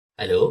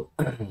Hello,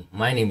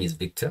 my name is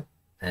Victor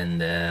and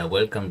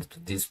welcome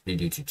to this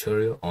video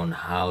tutorial on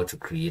how to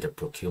create a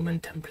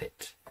procurement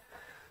template.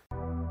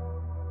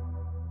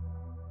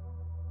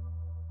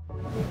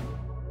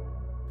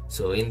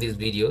 So in this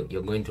video,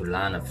 you're going to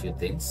learn a few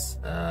things,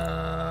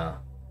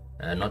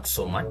 not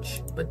so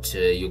much, but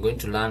you're going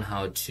to learn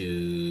how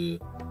to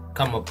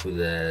come up with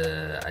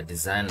a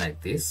design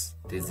like this.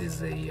 This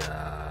is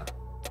an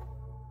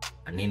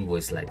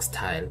invoice-like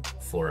style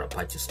for a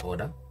purchase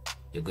order.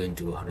 You're going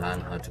to learn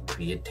how to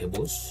create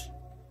tables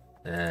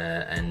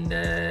and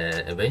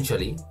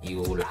eventually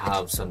you will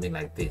have something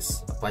like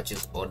this, a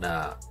purchase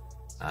order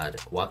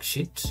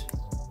worksheet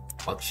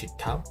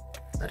tab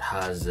that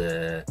has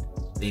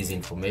this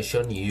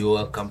information: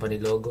 your company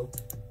logo,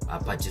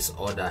 a purchase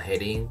order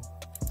heading,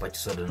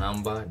 purchase order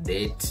number,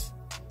 date,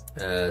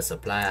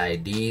 supplier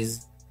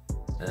IDs,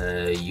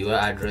 your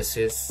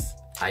addresses,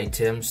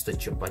 items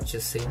that you're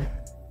purchasing.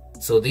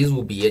 So these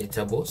will be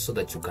editable so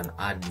that you can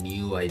add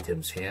new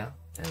items here.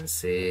 And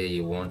say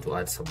you want to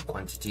add some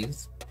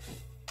quantities,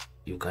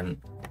 you can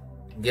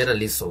get a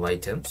list of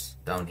items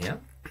down here.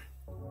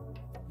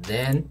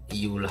 Then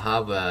you will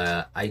have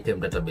a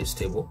item database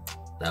table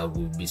that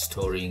will be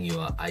storing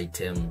your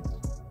item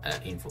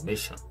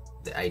information,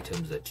 the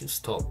items that you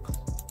stock.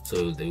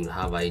 So they will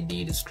have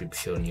ID,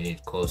 description,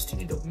 unit cost,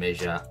 unit of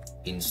measure,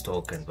 in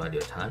stock, and value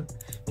at hand.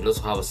 You'll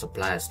also have a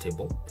suppliers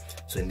table.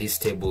 So in this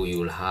table you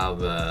will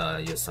have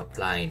your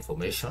supply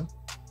information.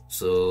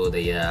 So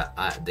their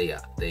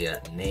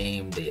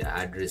name, their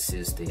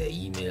addresses, their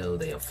email,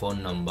 their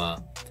phone number,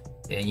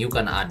 and you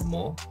can add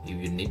more if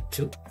you need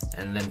to.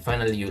 And then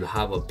finally you'll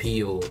have a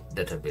PO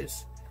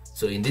database.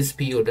 So in this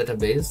PO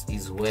database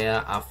is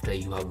where, after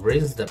you have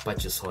raised the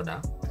purchase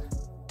order,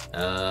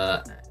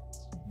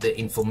 the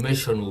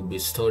information will be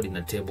stored in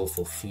a table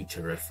for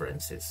future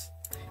references,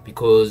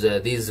 because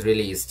this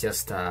really is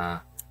just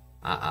a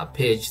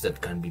page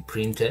that can be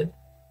printed.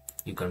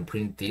 You can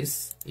print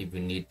this if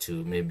you need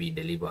to maybe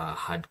deliver a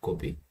hard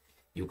copy.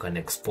 You can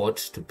export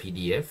to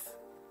PDF.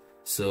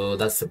 So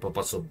that's the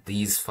purpose of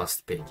this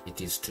first page. It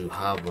is to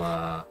have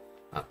a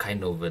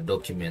kind of a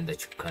document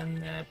that you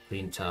can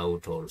print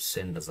out or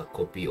send as a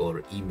copy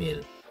or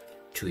email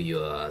to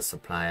your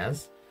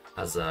suppliers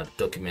as a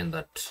document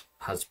that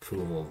has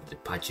proof of the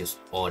purchase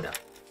order.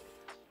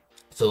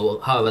 So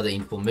however, the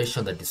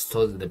information that is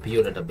stored in the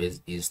PO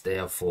database is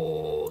there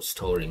for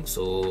storing.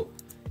 So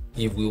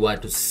if we were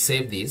to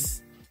save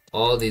this,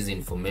 all this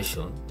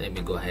information, let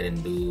me go ahead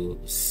and do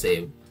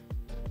save.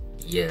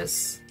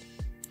 Yes,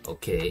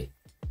 okay,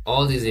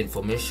 all this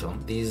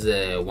information, these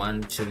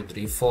 1 2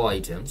 3 4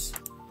 items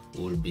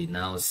will be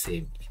now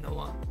saved in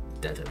our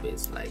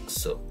database like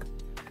so.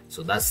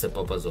 So that's the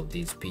purpose of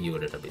this PO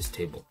database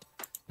table.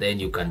 Then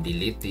you can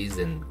delete this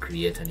and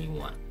create a new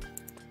one.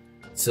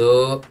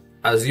 So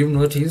as you've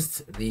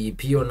noticed, the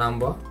PO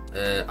number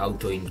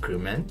auto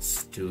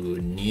increments to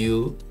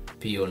new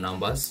PO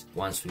numbers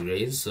once we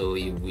raise. So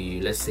if we,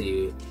 let's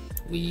say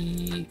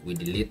we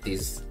delete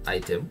this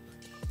item,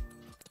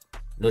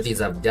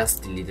 notice I've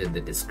just deleted the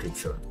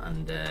description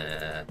and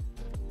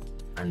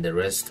the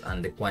rest,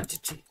 and the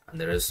quantity and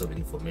the rest of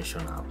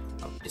information have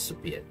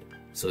disappeared.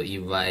 So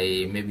if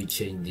I maybe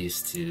change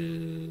this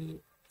to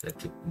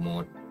electric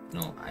mode,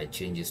 no, I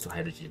change this to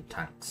hydrogen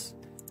tanks,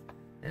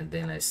 and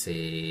then I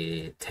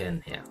say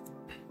 10 here.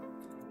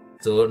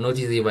 So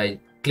notice if I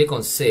click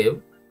on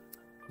save,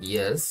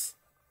 yes,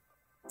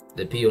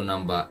 the PO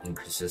number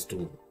increases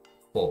to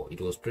 4. It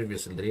was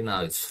previously 3,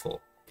 now it's 4.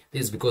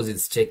 This is because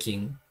it's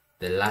checking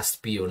the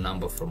last PO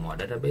number from our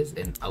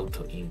database and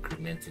auto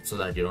increments it so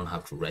that you don't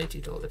have to write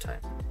it all the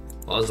time.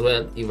 As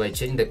well, if I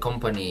change the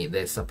company,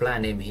 the supplier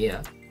name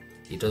here,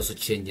 it also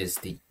changes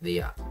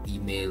their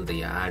email,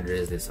 their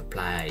address, the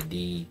supplier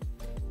ID,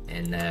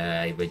 and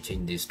if I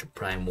change this to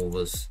prime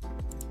movers,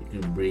 it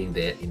will bring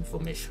their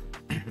information.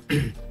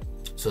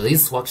 So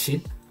this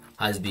worksheet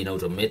has been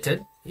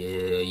automated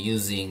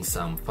using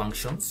some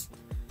functions,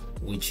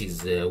 which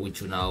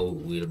now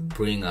will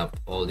bring up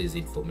all this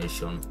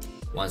information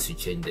once you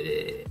change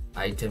the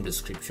item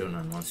description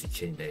and once you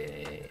change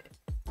the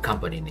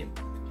company name.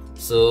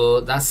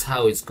 So that's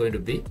how it's going to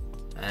be.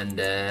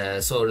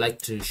 And so I'd like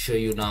to show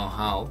you now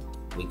how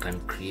we can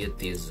create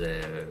this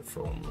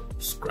from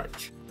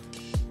scratch.